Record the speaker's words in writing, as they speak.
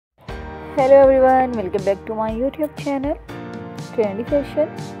Hello everyone, welcome back to my YouTube channel Trendy Fashion.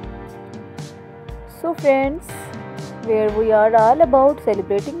 So friends, where we are all about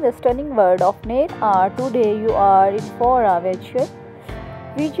celebrating the stunning world of nail art. Today you are in for a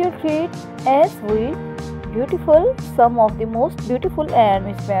visual treat as we beautiful some of the most beautiful and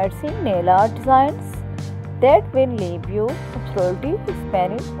mesmerizing nail art designs that will leave you absolutely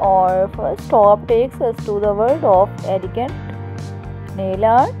spinning. Our first stop takes us to the world of elegant nail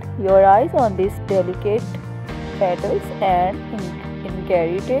art. Your eyes on these delicate petals and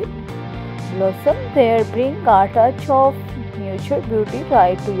intricate blossom there bring a touch of nature beauty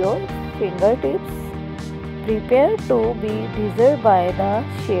right to your fingertips. Prepare to be dazzled by the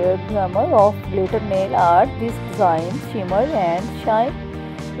sheer glamour of glitter nail art. These designs shimmer and shine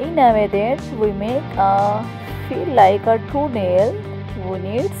in a way that we make feel like a true nail who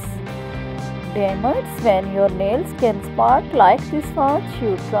needs diamonds. When your nails can spark like this one,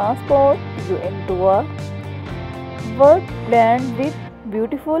 you transport you into a world blend with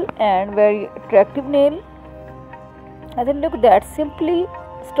beautiful and very attractive nail. And then look, that simply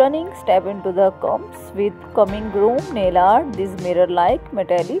stunning. Step into the comes with coming groom nail art. These mirror-like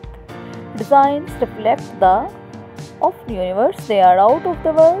metallic designs reflect the of universe. They are out of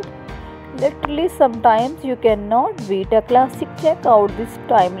the world. Literally, sometimes you cannot beat a classic. Check out this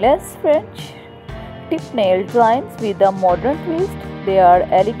timeless French tip nail designs with a modern twist. They are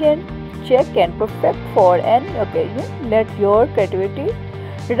elegant, chic and perfect for any occasion. Let your creativity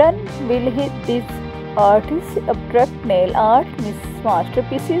run. Will hit these artists abstract nail art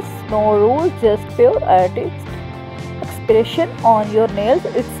masterpieces. No rules, just pure artist expression on your nails.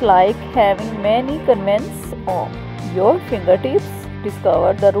 It's like having many canvas on your fingertips.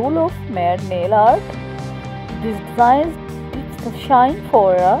 Discover the rule of mad nail art. These designs shine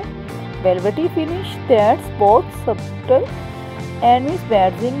for a velvety finish that's both subtle and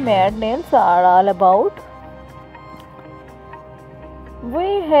mesmerizing. Mad nails are all about.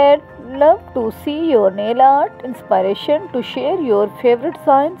 We had loved to see your nail art inspiration. To share your favorite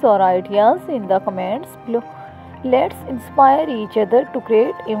designs or ideas in the comments below. Let's inspire each other to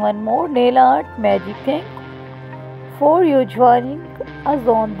create even more nail art magic. Thank for you joining us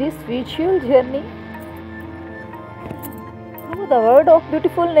on this visual journey through the world of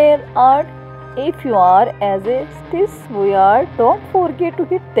beautiful nail art. If you are as is we are, don't forget to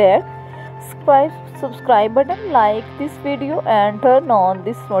hit that subscribe button, like this video and turn on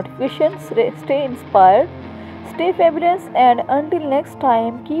this notifications. Stay inspired, stay fabulous, and until next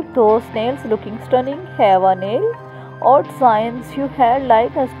time, keep those nails looking stunning. Have a nail or designs you had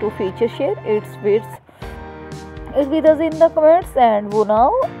like us to feature, share it with us in the comments, and who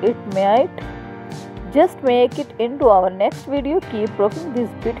know, it might just make it into our next video. Keep rocking these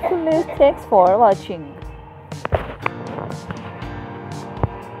beautiful nails. Thanks for watching.